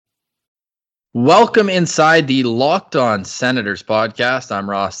Welcome inside the Locked On Senators podcast. I'm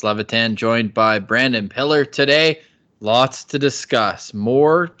Ross Levitan, joined by Brandon Pillar. Today, lots to discuss.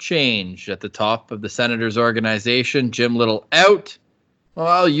 More change at the top of the Senators organization. Jim Little out.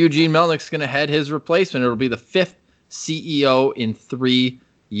 Well, Eugene Melnyk's going to head his replacement. It'll be the fifth CEO in 3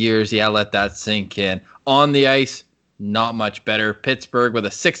 years. Yeah, let that sink in. On the ice, not much better. Pittsburgh with a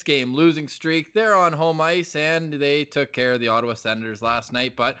 6-game losing streak. They're on home ice, and they took care of the Ottawa Senators last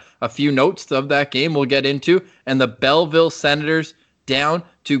night. But a few notes of that game we'll get into. And the Belleville Senators down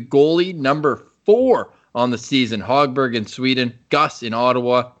to goalie number 4 on the season. Hogberg in Sweden, Gus in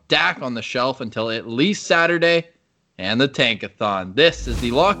Ottawa, Dak on the shelf until at least Saturday, and the Tankathon. This is the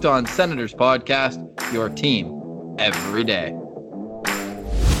Locked On Senators podcast, your team every day.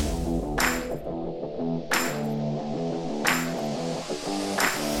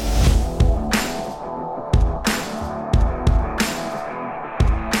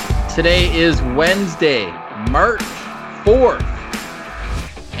 Today is Wednesday, March 4th,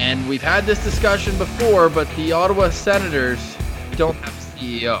 and we've had this discussion before, but the Ottawa Senators don't have a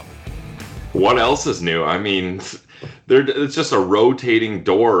CEO. What else is new? I mean, it's just a rotating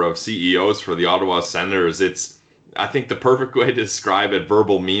door of CEOs for the Ottawa Senators. I think the perfect way to describe it,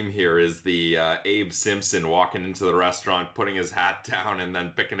 verbal meme here, is the Abe Simpson walking into the restaurant, putting his hat down, and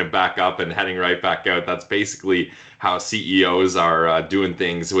then picking it back up and heading right back out. That's basically how CEOs are doing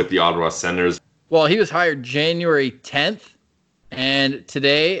things with the Ottawa Senators. Well, he was hired January 10th, and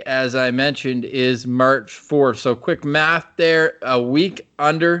today, as I mentioned, is March 4th. So quick math there, a week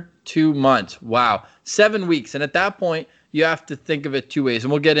under 2 months. Wow, 7 weeks. And at that point, you have to think of it two ways.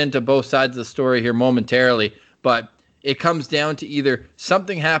 And we'll get into both sides of the story here momentarily. But it comes down to either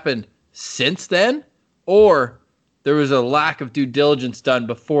something happened since then, or there was a lack of due diligence done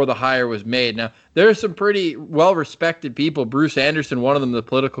before the hire was made. Now, there are some pretty well-respected people. Bruce Anderson, one of them, the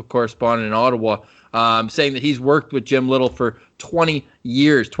political correspondent in Ottawa, saying that he's worked with Jim Little for 20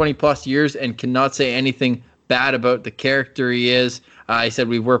 plus years, and cannot say anything bad about the character he is. He said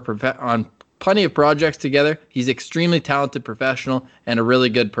we've worked on plenty of projects together. He's extremely talented professional and a really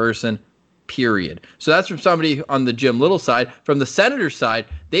good person, period. So that's from somebody on the Jim Little side. From the Senators side,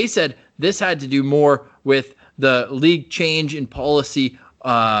 they said this had to do more with the league change in policy.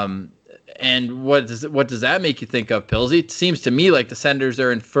 And what does that make you think of, Pillsy? It seems to me like the Senators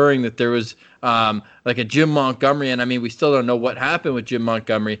are inferring that there was like a Jim Montgomery, and I mean, we still don't know what happened with Jim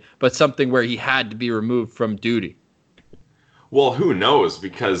Montgomery, but something where he had to be removed from duty. Well, who knows?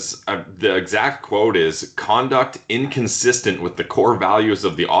 Because the exact quote is conduct inconsistent with the core values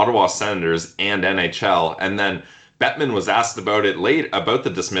of the Ottawa Senators and NHL. And then Bettman was asked about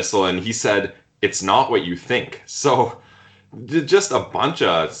the dismissal, and he said, it's not what you think. So just a bunch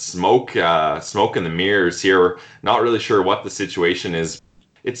of smoke in the mirrors here. Not really sure what the situation is.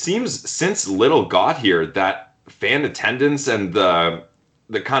 It seems since Little got here that fan attendance and the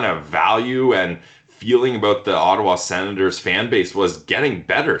kind of value and feeling about the Ottawa Senators fan base was getting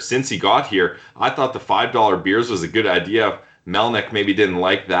better since he got here. I thought the $5 beers was a good idea. Melnyk maybe didn't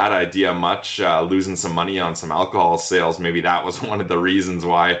like that idea much, losing some money on some alcohol sales. Maybe that was one of the reasons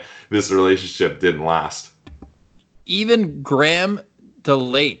why this relationship didn't last. Even Graham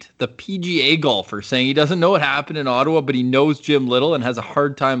DeLate, the PGA golfer, saying he doesn't know what happened in Ottawa, but he knows Jim Little and has a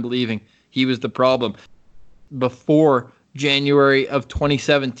hard time believing he was the problem. Before January of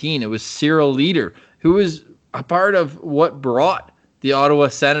 2017, it was Cyril Leader, who was a part of what brought the Ottawa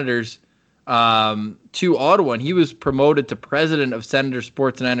Senators to Ottawa. And he was promoted to president of Senator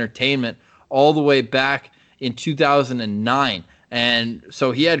Sports and Entertainment all the way back in 2009. And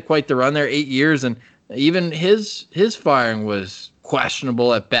so he had quite the run there, 8 years. And even his firing was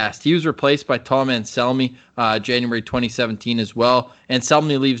questionable at best. He was replaced by Tom Anselmi January 2017 as well.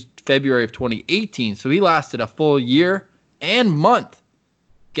 Anselmi leaves February of 2018. So he lasted a full year and month.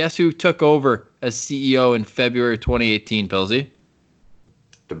 Guess who took over as CEO in February 2018, Pilsy?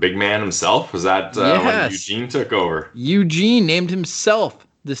 The big man himself? Was that when Eugene took over? Eugene named himself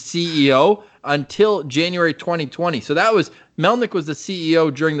the CEO until January 2020. So that was, Melnyk was the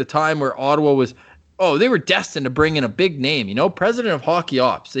CEO during the time where Ottawa was, they were destined to bring in a big name, president of hockey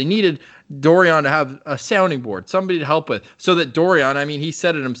ops. They needed Dorion to have a sounding board, somebody to help with, so that Dorion, he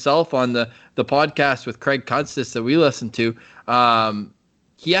said it himself on the podcast with Craig Custis that we listened to,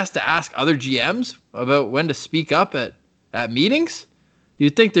 he has to ask other GMs about when to speak up at meetings.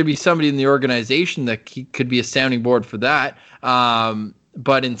 You'd think there'd be somebody in the organization that could be a sounding board for that.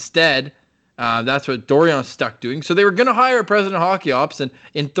 But instead, That's what Dorion's stuck doing. So they were going to hire a president of hockey ops, and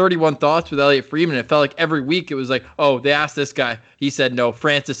in 31 Thoughts with Elliot Friedman, it felt like every week it was like, oh, they asked this guy. He said no.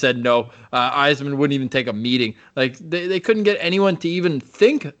 Francis said no. Eisman wouldn't even take a meeting. Like they couldn't get anyone to even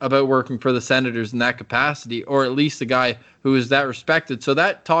think about working for the Senators in that capacity, or at least a guy who is that respected. So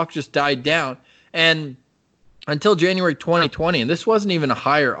that talk just died down. And until January 2020, and this wasn't even a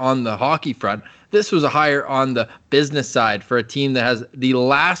hire on the hockey front. This was a hire on the business side for a team that has the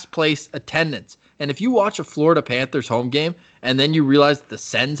last place attendance. And if you watch a Florida Panthers home game and then you realize that the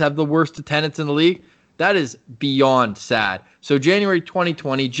Sens have the worst attendance in the league, that is beyond sad. So January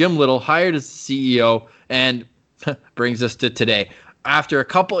 2020, Jim Little hired as the CEO, and brings us to today. After a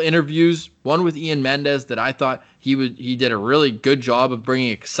couple interviews, one with Ian Mendes that I thought he did a really good job of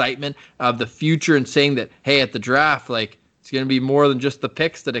bringing excitement of the future and saying that, hey, at the draft, like, it's going to be more than just the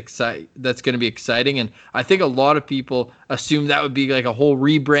picks that's going to be exciting. And I think a lot of people assume that would be like a whole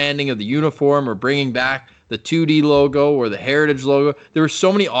rebranding of the uniform or bringing back the 2D logo or the Heritage logo. There were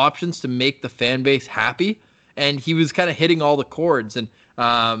so many options to make the fan base happy, and he was kind of hitting all the chords, and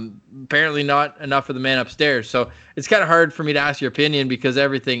apparently not enough for the man upstairs. So it's kind of hard for me to ask your opinion because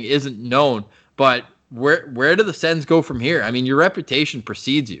everything isn't known. But where do the Sens go from here? I mean, your reputation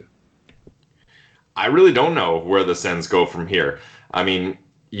precedes you. I really don't know where the Sens go from here. I mean,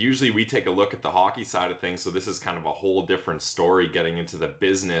 usually we take a look at the hockey side of things, so this is kind of a whole different story getting into the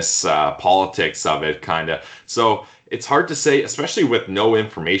business politics of it, kind of. So it's hard to say, especially with no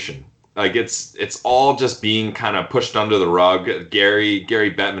information. Like it's all just being kind of pushed under the rug. Gary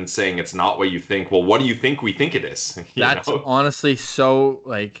Bettman saying it's not what you think. Well, what do you think we think it is? That's honestly so,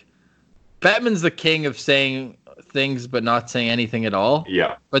 like, Bettman's the king of saying things but not saying anything at all.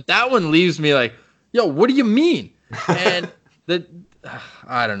 Yeah. But that one leaves me like, yo, what do you mean? And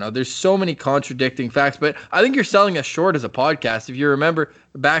I don't know. There's so many contradicting facts, but I think you're selling us short as a podcast. If you remember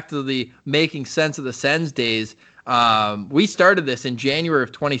back to the Making Sense of the Sens days, we started this in January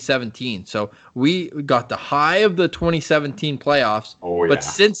of 2017. So we got the high of the 2017 playoffs. Oh, yeah. But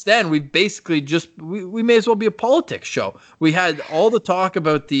since then, we basically we may as well be a politics show. We had all the talk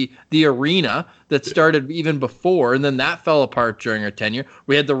about the arena that started even before, and then that fell apart during our tenure.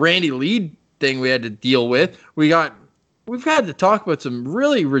 We had the Randy Lee thing we had to deal with. We've had to talk about some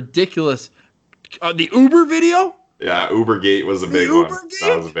really ridiculous the Uber video. Yeah, Ubergate was a big one.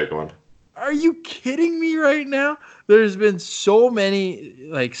 That was a big one. Are you kidding me right now? There's been so many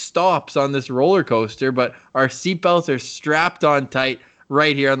like stops on this roller coaster, but our seatbelts are strapped on tight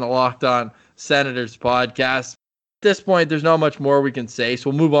right here on the Locked On Senators podcast. At this point, there's not much more we can say, so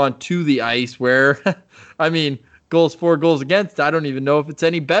we'll move on to the ice where, I mean, goals for, goals against. I don't even know if it's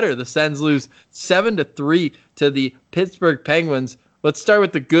any better. The Sens lose 7-3 to the Pittsburgh Penguins. Let's start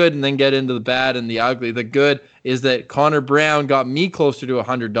with the good and then get into the bad and the ugly. The good is that Connor Brown got me closer to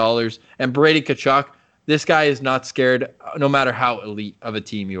 $100, and Brady Tkachuk, this guy is not scared no matter how elite of a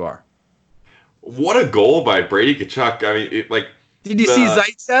team you are. What a goal by Brady Tkachuk. I mean, did you see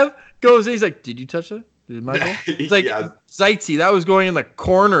Zaitsev goes? He's like, did you touch it? Did my goal? It's like, yeah. Zaitse, that was going in the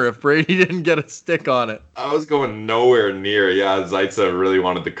corner if Brady didn't get a stick on it. I was going nowhere near. Yeah, Zaitsev really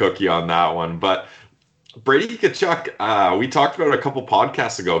wanted the cookie on that one. But Brady Tkachuk, we talked about it a couple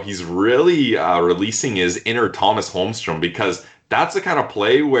podcasts ago. He's really releasing his inner Thomas Holmstrom, because that's the kind of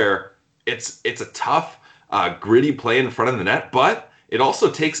play where it's a tough, gritty play in front of the net, but it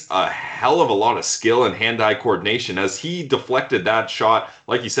also takes a hell of a lot of skill and hand-eye coordination. As he deflected that shot,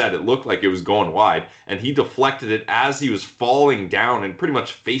 like you said, it looked like it was going wide, and he deflected it as he was falling down and pretty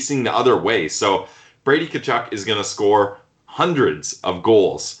much facing the other way. So Brady Tkachuk is going to score hundreds of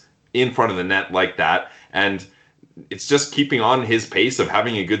goals in front of the net like that, and it's just keeping on his pace of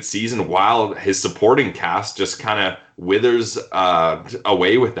having a good season while his supporting cast just kind of withers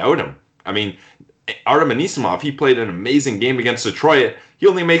away without him. I mean, Artem Anisimov, he played an amazing game against Detroit. He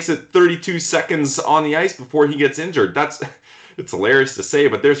only makes it 32 seconds on the ice before he gets injured. It's hilarious to say,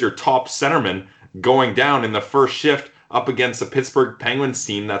 but there's your top centerman going down in the first shift up against a Pittsburgh Penguins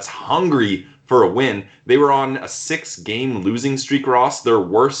team that's hungry for a win. They were on a 6-game losing streak, Ross, their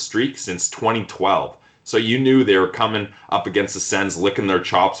worst streak since 2012. So you knew they were coming up against the Sens, licking their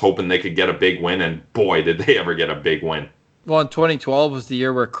chops, hoping they could get a big win, and boy, did they ever get a big win. Well, in 2012 was the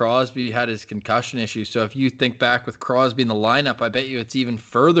year where Crosby had his concussion issue. So if you think back with Crosby in the lineup, I bet you it's even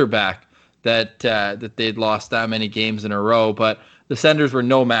further back that they'd lost that many games in a row. But the Senators were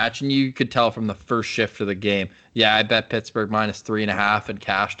no match, and you could tell from the first shift of the game. Yeah, I bet Pittsburgh minus 3.5 and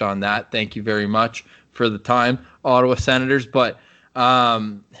cashed on that. Thank you very much for the time, Ottawa Senators. But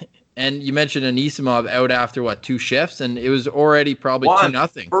and you mentioned Anisimov out after 2 shifts, and it was already probably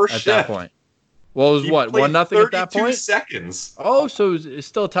 2-0 at that point. Well, it was He what, played 1-0 at that 32 point? seconds. Oh, so it's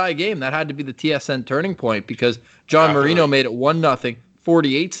still a tie game. That had to be the TSN turning point because John Marino made it 1-0,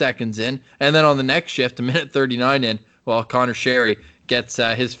 48 seconds in, and then on the next shift, a minute 39 in, well, Connor Sherry gets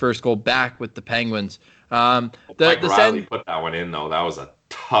his first goal back with the Penguins. Mike Riley put that one in, though. That was a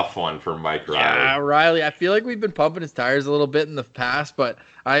tough one for Mike Riley. Yeah, Riley. I feel like we've been pumping his tires a little bit in the past, but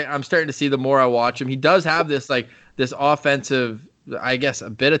I'm starting to see the more I watch him. He does have this offensive, I guess, a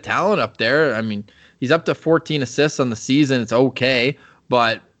bit of talent up there. I mean, he's up to 14 assists on the season. It's okay,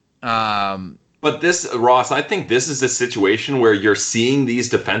 but this, Ross, I think this is a situation where you're seeing these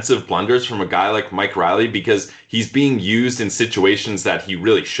defensive blunders from a guy like Mike Riley because he's being used in situations that he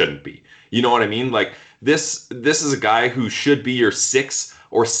really shouldn't be. You know what I mean? Like this is a guy who should be your 6th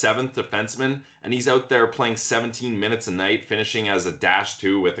or 7th defenseman, and he's out there playing 17 minutes a night, finishing as a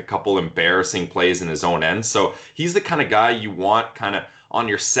 -2 with a couple embarrassing plays in his own end. So he's the kind of guy you want kind of on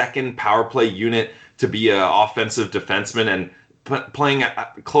your second power play unit to be an offensive defenseman and playing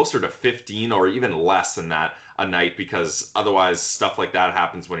closer to 15 or even less than that a night, because otherwise stuff like that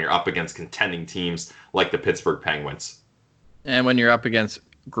happens when you're up against contending teams like the Pittsburgh Penguins. And when you're up against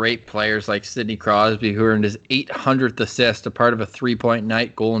great players like Sidney Crosby, who earned his 800th assist, a part of a 3-point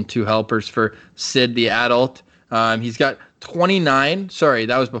night, goal and 2 helpers for Sid the adult. He's got 29. Sorry,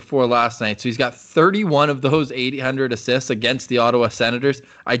 that was before last night. So he's got 31 of those 800 assists against the Ottawa Senators.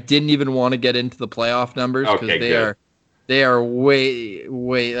 I didn't even want to get into the playoff numbers because they are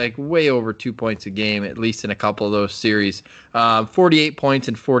way over 2 points a game, at least in a couple of those series. 48 points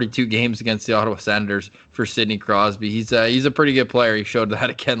in 42 games against the Ottawa Senators for Sidney Crosby. He's a pretty good player. He showed that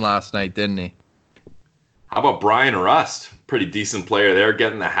again last night, didn't he? How about Brian Rust? Pretty decent player there,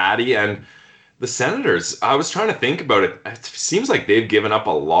 getting the Hattie. And the Senators, I was trying to think about it. It seems like they've given up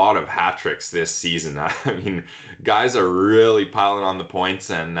a lot of hat tricks this season. I mean, guys are really piling on the points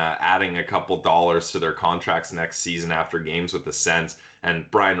and adding a couple dollars to their contracts next season after games with the Sens.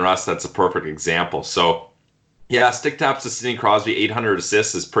 And Brian Rust, that's a perfect example. So, yeah, stick taps to Sidney Crosby, 800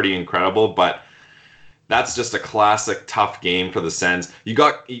 assists is pretty incredible, but that's just a classic tough game for the Sens. You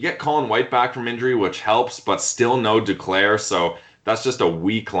get Colin White back from injury, which helps, but still no Duclair. So that's just a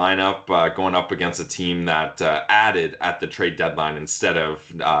weak lineup going up against a team that added at the trade deadline instead of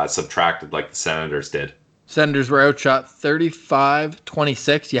subtracted like the Senators did. Senators were outshot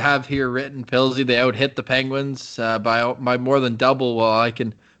 35-26. You have here written, Pilsy, they out-hit the Penguins by more than double. Well, I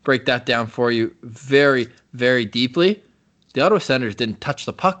can break that down for you very, very deeply. The Ottawa Senators didn't touch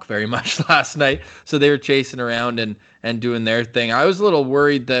the puck very much last night, so they were chasing around and doing their thing. I was a little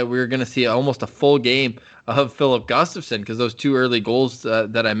worried that we were going to see almost a full game of Philip Gustafsson because those 2 early goals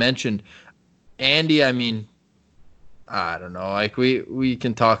that I mentioned. Andy, I mean, I don't know. Like we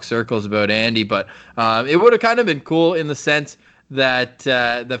can talk circles about Andy, but it would have kind of been cool in the sense that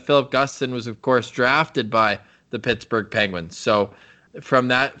Philip Gustafsson was, of course, drafted by the Pittsburgh Penguins. So from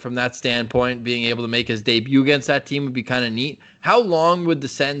that standpoint, being able to make his debut against that team would be kind of neat. How long would the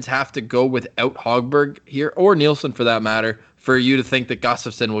Sens have to go without Hogberg here, or Nielsen for that matter, for you to think that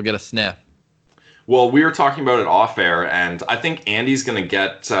Gustafsson will get a sniff? Well, we were talking about it off air, and I think Andy's going to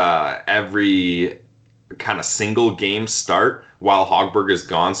get every kind of single game start while Hogberg is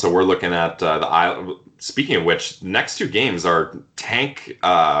gone. So we're looking at the Island. Speaking of which, next 2 games are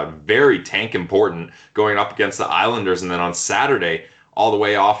very tank important, going up against the Islanders, and then on Saturday, all the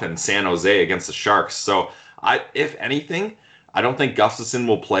way off in San Jose against the Sharks. So if anything, I don't think Gustafsson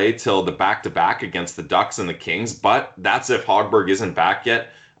will play till the back-to-back against the Ducks and the Kings, but that's if Hogberg isn't back yet.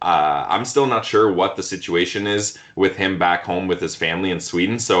 I'm still not sure what the situation is with him back home with his family in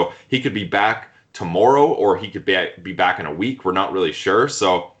Sweden. So he could be back tomorrow or he could be back in a week. We're not really sure.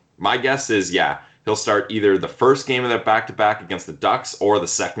 So my guess is, yeah, he'll start either the first game of that back-to-back against the Ducks or the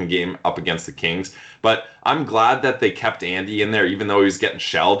second game up against the Kings. But I'm glad that they kept Andy in there, even though he was getting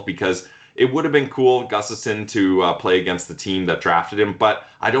shelled, because it would have been cool, Gustafsson, to play against the team that drafted him. But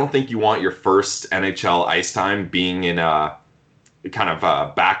I don't think you want your first NHL ice time being in a kind of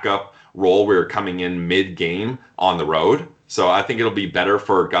a backup role where you're coming in mid-game on the road. So I think it'll be better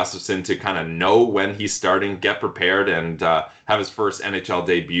for Gustafsson to kind of know when he's starting, get prepared, and have his first NHL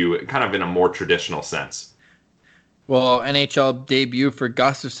debut kind of in a more traditional sense. Well, NHL debut for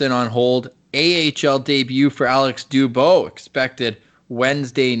Gustafsson on hold. AHL debut for Alex Dubois expected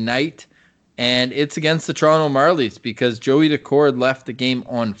Wednesday night. And it's against the Toronto Marlies because Joey Daccord left the game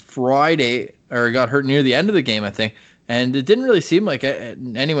on Friday, or got hurt near the end of the game, I think. And it didn't really seem like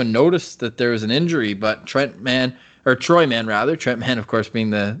anyone noticed that there was an injury, but Troy Mann, Trent Mann, of course, being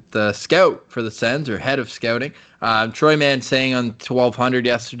the scout for the Sens, or head of scouting. Troy Mann saying on 1200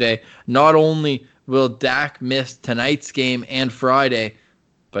 yesterday, not only will Dak miss tonight's game and Friday,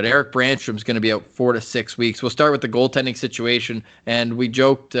 but Eric Brandstrom's going to be out 4 to 6 weeks. We'll start with the goaltending situation, and we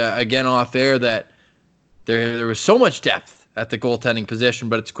joked again off air that there was so much depth at the goaltending position,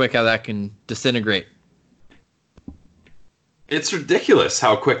 but it's quick how that can disintegrate. It's ridiculous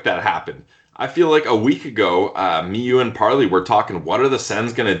how quick that happened. I feel like a week ago, me, you, and Parley were talking, what are the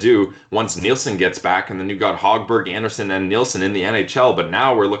Sens going to do once Nielsen gets back? And then you got Hogberg, Anderson, and Nielsen in the NHL. But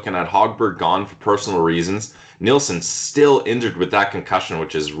now we're looking at Hogberg gone for personal reasons. Nielsen still injured with that concussion,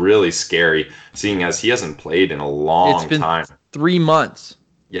 which is really scary, seeing as he hasn't played in a long time. 3 months.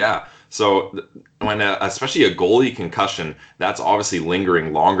 Yeah. So when especially a goalie concussion, that's obviously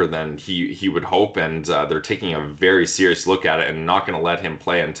lingering longer than he would hope, and they're taking a very serious look at it and not going to let him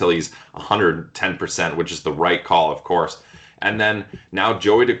play until he's 110%, which is the right call, of course. And then now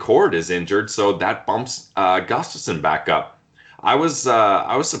Joey Daccord is injured, so that bumps Gustafsson back up. I was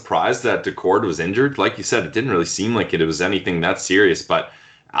surprised that Daccord was injured. Like you said, it didn't really seem like it was anything that serious, but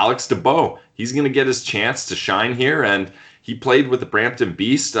Alex DeBow, he's going to get his chance to shine here, and he played with the Brampton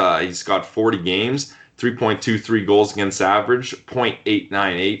Beast. He's got 40 games, 3.23 goals against average,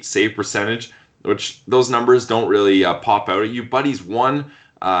 .898 save percentage, which those numbers don't really pop out at you, but he's won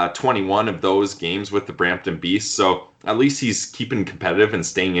 21 of those games with the Brampton Beast, so at least he's keeping competitive and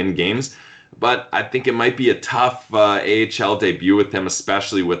staying in games. But I think it might be a tough AHL debut with him,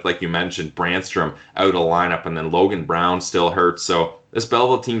 especially with, like you mentioned, Brandstrom out of the lineup, and then Logan Brown still hurt. So this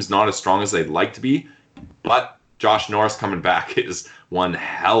Belleville team's not as strong as they'd like to be, but Josh Norris coming back is one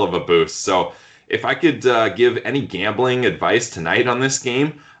hell of a boost. So if I could give any gambling advice tonight on this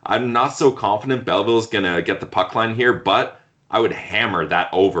game, I'm not so confident Belleville's going to get the puck line here, but I would hammer that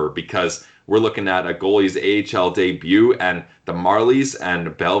over because we're looking at a goalie's AHL debut, and the Marlies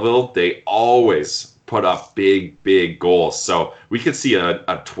and Belleville, they always put up big goals. So we could see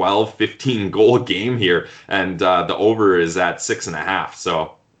a 12, 15 goal game here, and the over is at 6.5.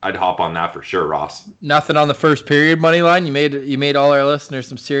 So I'd hop on that for sure, Ross. Nothing on the first period money line. You made all our listeners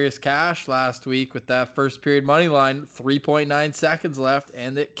some serious cash last week with that first period money line. 3.9 seconds left,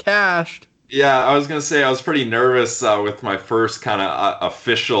 and it cashed. Yeah, I was going to say I was pretty nervous with my first kind of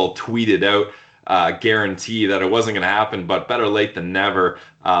official tweeted out guarantee that it wasn't going to happen, but better late than never.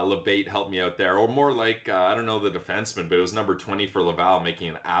 LeBate helped me out there. Or more like, I don't know the defenseman, but it was number 20 for Laval making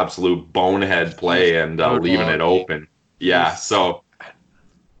an absolute bonehead play and leaving it open. Yeah, so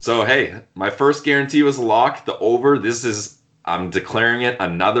hey, my first guarantee was a lock. The over, I'm declaring it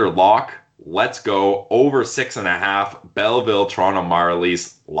another lock. Let's go. Over 6.5. Belleville, Toronto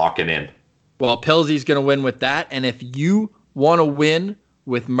Marlies, lock it in. Well, Pilsy's going to win with that. And if you want to win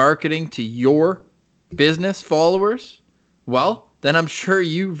with marketing to your business followers, well, then I'm sure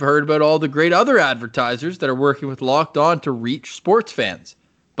you've heard about all the great other advertisers that are working with Locked On to reach sports fans.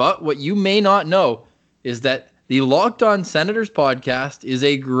 But what you may not know is that the Locked On Senators podcast is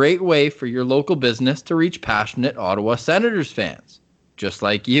a great way for your local business to reach passionate Ottawa Senators fans, just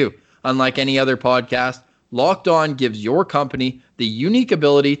like you. Unlike any other podcast, Locked On gives your company the unique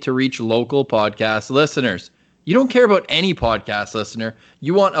ability to reach local podcast listeners. You don't care about any podcast listener.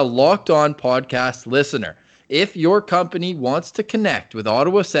 You want a Locked On podcast listener. If your company wants to connect with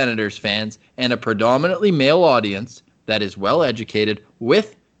Ottawa Senators fans and a predominantly male audience that is well educated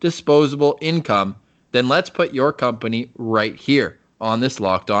with disposable income, then let's put your company right here on this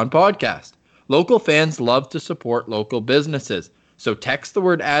Locked On podcast. Local fans love to support local businesses. So text the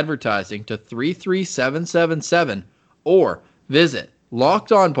word advertising to 33777 or visit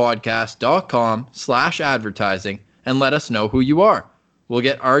lockedonpodcast.com/advertising and let us know who you are. We'll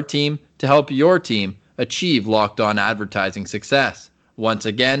get our team to help your team achieve Locked On advertising success. Once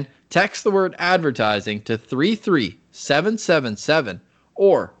again, text the word advertising to 33777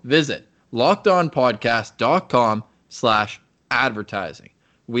 or visit lockedonpodcast.com/advertising.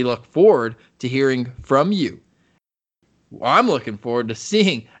 We look forward to hearing from you. I'm looking forward to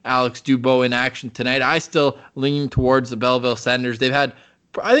seeing Alex Dubois in action tonight. I still lean towards the Belleville Senators. They've had,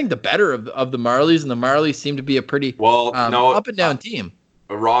 I think, the better of the Marlies, and the Marlies seem to be a pretty up and down team.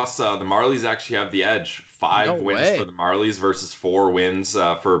 Ross, the Marlies actually have the edge. 5 wins for the Marlies versus 4 wins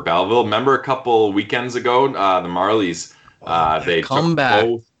for Belleville. Remember a couple weekends ago, the Marlies, they took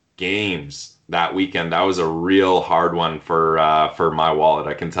both games that weekend. That was a real hard one for my wallet,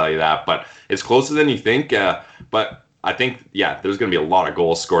 I can tell you that. But it's closer than you think. But I think, there's going to be a lot of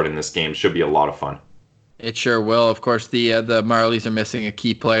goals scored in this game. Should be a lot of fun. It sure will. Of course, the Marlies are missing a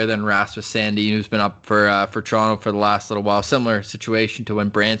key player, then Rasmus Sandin, who's been up for Toronto for the last little while. Similar situation to when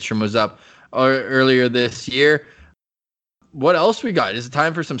Brandstrom was up earlier this year. What else we got? Is it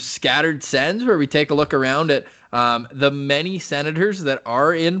time for some scattered Sens where we take a look around at the many Senators that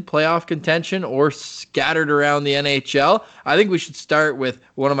are in playoff contention or scattered around the NHL? I think we should start with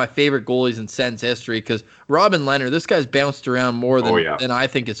one of my favorite goalies in Sens history, because Robin Lehner, this guy's bounced around more than I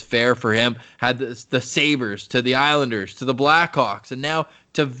think is fair for him. Had the Sabres to the Islanders to the Blackhawks and now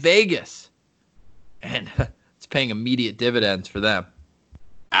to Vegas. And it's paying immediate dividends for them.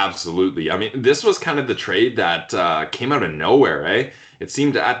 Absolutely. I mean, this was kind of the trade that came out of nowhere, eh? It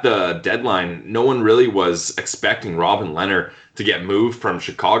seemed at the deadline, no one really was expecting Robin Lehner to get moved from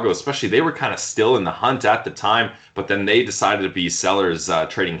Chicago, especially they were kind of still in the hunt at the time, but then they decided to be sellers,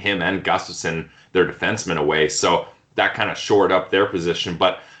 trading him and Gustafsson, their defenseman, away. So that kind of shored up their position.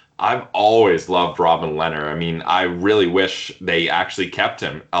 But I've always loved Robin Lehner. I mean, I really wish they actually kept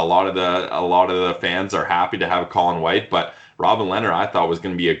him. A lot of the fans are happy to have Colin White, but Robin Lehner, I thought, was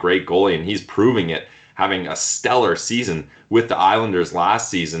going to be a great goalie, and he's proving it, having a stellar season with the Islanders last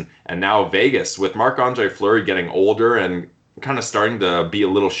season, and now Vegas. With Marc-Andre Fleury getting older and kind of starting to be a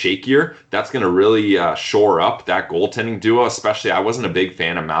little shakier, that's going to really shore up that goaltending duo, especially I wasn't a big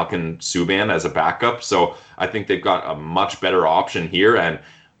fan of Malcolm Subban as a backup, so I think they've got a much better option here. And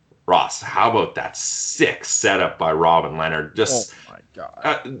Ross, how about that sick setup by Robin Lehner? Just, oh my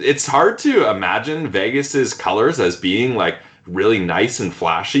God. It's hard to imagine Vegas's colors as being like really nice and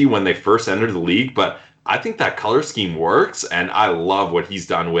flashy when they first entered the league, but I think that color scheme works, and I love what he's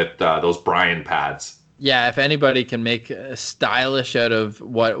done with those Brian pads. Yeah, if anybody can make a stylish out of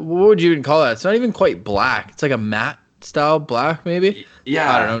what would you even call that? It's not even quite black. It's like a matte style black, maybe?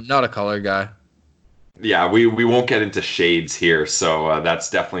 Yeah. I don't know. Not a color guy. Yeah, we won't get into shades here, so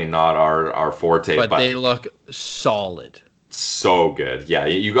that's definitely not our forte. But they look solid. So good. Yeah,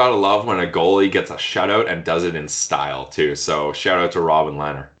 you got to love when a goalie gets a shutout and does it in style, too. So shout out to Robin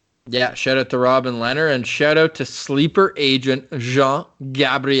Lehner. Yeah, shout out to Robin Lehner, and shout out to sleeper agent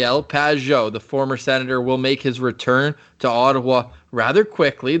Jean-Gabriel Pageau. The former Senator will make his return to Ottawa rather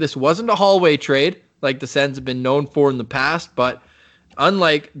quickly. This wasn't a hallway trade like the Sens have been known for in the past, but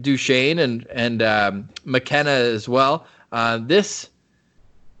unlike Duchesne and McKenna as well, this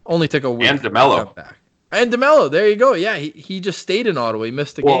only took a week. And DeMello. Back. And DeMello, there you go. Yeah, he just stayed in Ottawa. He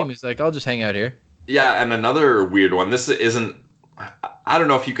missed the game. He's like, I'll just hang out here. Yeah, and another weird one. This isn't, I don't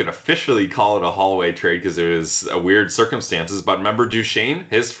know if you could officially call it a hallway trade because it was a weird circumstances, but remember Duchesne?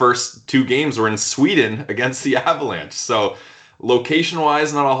 His first 2 games were in Sweden against the Avalanche. So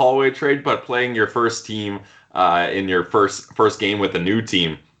location-wise, not a hallway trade, but playing your first team in your first game with a new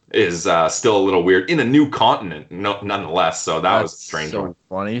team is still a little weird in a new continent, nonetheless. So that's was a strange one.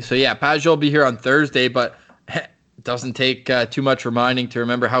 Funny. So yeah, Pageau will be here on Thursday, but it doesn't take too much reminding to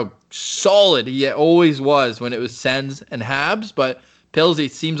remember how solid he always was when it was Sens and Habs. But Pillsy,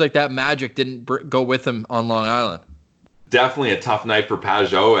 seems like that magic didn't go with him on Long Island. Definitely a tough night for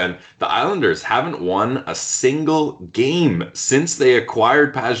Pageau, and the Islanders haven't won a single game since they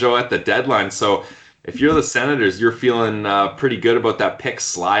acquired Pageau at the deadline. So if you're the Senators, you're feeling pretty good about that pick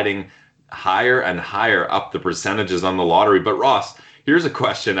sliding higher and higher up the percentages on the lottery. But Ross, here's a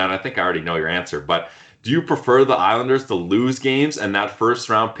question, and I think I already know your answer, but do you prefer the Islanders to lose games and that first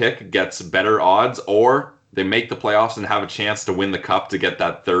round pick gets better odds, or they make the playoffs and have a chance to win the cup to get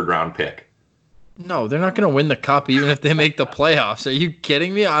that third round pick? No, they're not going to win the cup even if they make the playoffs. Are you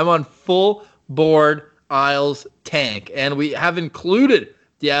kidding me? I'm on full board Isles tank, and we have included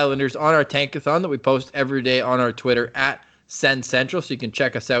the Islanders on our Tankathon that we post every day on our Twitter at Send Central, so you can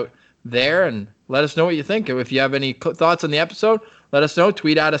check us out there and let us know what you think. If you have any thoughts on the episode, let us know.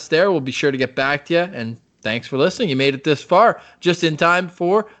 Tweet at us there. We'll be sure to get back to you. And thanks for listening. You made it this far, just in time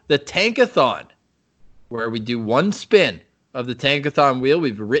for the Tankathon, where we do one spin of the Tankathon wheel.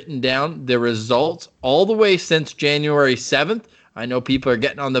 We've written down the results all the way since January 7th. I know people are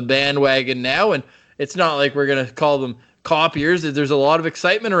getting on the bandwagon now, and it's not like we're going to call them copiers. There's a lot of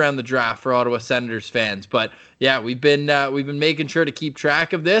excitement around the draft for Ottawa Senators fans, but yeah, we've been making sure to keep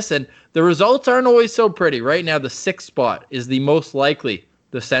track of this, and the results aren't always so pretty. Right now, the 6th spot is the most likely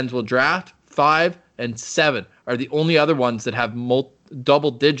the Sens will draft. 5 and 7 are the only other ones that have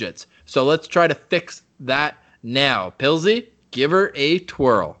double digits. So let's try to fix that now. Pillsy, give her a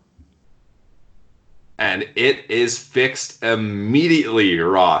twirl. And it is fixed immediately,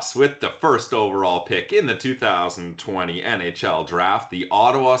 Ross, with the first overall pick in the 2020 NHL draft. The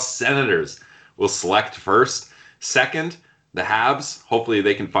Ottawa Senators will select first. Second, the Habs. Hopefully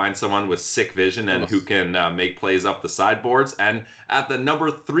they can find someone with sick vision and who can make plays up the sideboards. And at the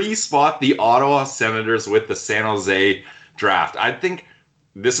number 3 spot, the Ottawa Senators with the San Jose draft. I think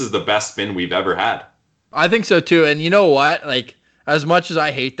this is the best spin we've ever had. I think so too. And you know what? Like, as much as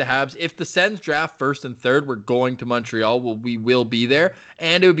I hate the Habs, if the Sens draft first and third, we're going to Montreal. We will be there.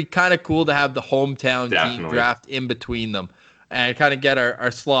 And it would be kind of cool to have the hometown team draft in between them and kind of get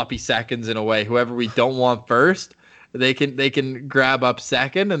our sloppy seconds in a way. Whoever we don't want first, they can grab up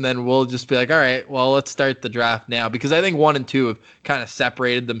second, and then we'll just be like, all right, well, let's start the draft now. Because I think 1 and 2 have kind of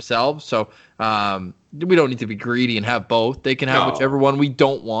separated themselves. So we don't need to be greedy and have both. They can have whichever one we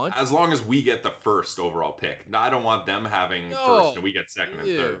don't want. As long as we get the first overall pick. No, I don't want them having first and we get second and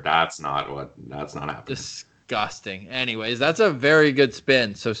third. That's not happening. Disgusting. Anyways, that's a very good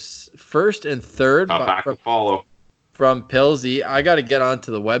spin. So first and third. Back to follow. From Pilsy. I got to get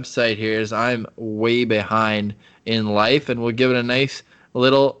onto the website here as I'm way behind in life, and we'll give it a nice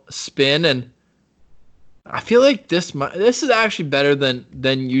little spin. And I feel like this is actually better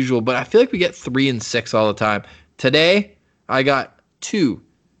than usual, but I feel like we get 3 and 6 all the time. Today, I got 2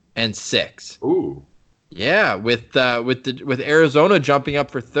 and 6. Ooh. Yeah, with Arizona jumping up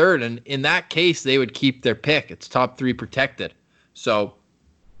for third, and in that case, they would keep their pick. It's top 3 protected. So,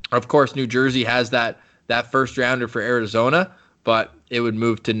 of course, New Jersey has that first rounder for Arizona, but it would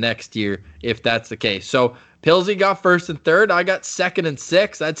move to next year if that's the case. So Pilsy got first and third. I got second and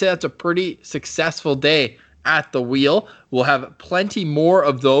 6. I'd say that's a pretty successful day at the wheel. We'll have plenty more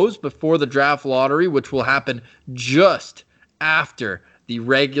of those before the draft lottery, which will happen just after the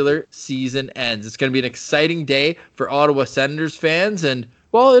regular season ends. It's going to be an exciting day for Ottawa Senators fans, and,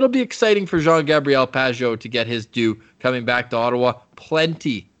 well, it'll be exciting for Jean-Gabriel Pageau to get his due coming back to Ottawa.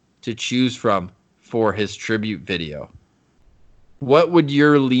 Plenty to choose from for his tribute video. What would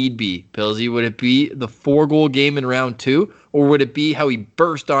your lead be, Pilsy? Would it be the 4-goal game in round 2, or would it be how he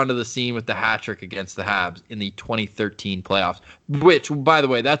burst onto the scene with the hat trick against the Habs in the 2013 playoffs? Which, by the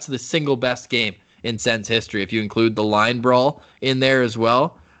way, that's the single best game in Sens history, if you include the line brawl in there as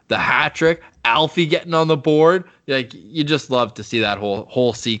well. The hat trick, Alfie getting on the board, like, you just love to see that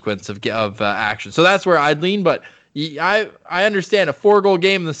whole sequence of action. So that's where I'd lean, but I understand a 4-goal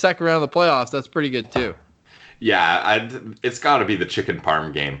game in the second round of the playoffs. That's pretty good too. Yeah, it's got to be the chicken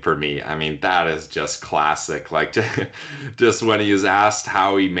parm game for me. I mean, that is just classic. Like, just when he was asked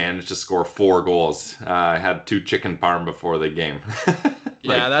how he managed to score 4 goals, I had 2 chicken parm before the game.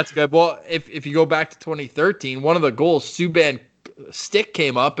 Yeah, that's good. Well, if you go back to 2013, one of the goals, Subban stick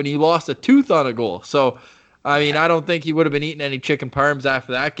came up and he lost a tooth on a goal. So, I mean, I don't think he would have been eating any chicken parms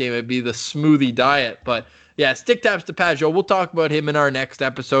after that game. It'd be the smoothie diet, but. Yeah, stick taps to Pageau. We'll talk about him in our next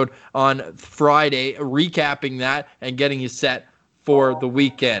episode on Friday, recapping that and getting you set for the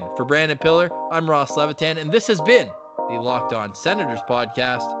weekend. For Brandon Pillar, I'm Ross Levitan, and this has been the Locked On Senators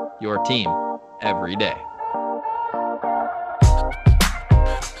podcast, your team every day.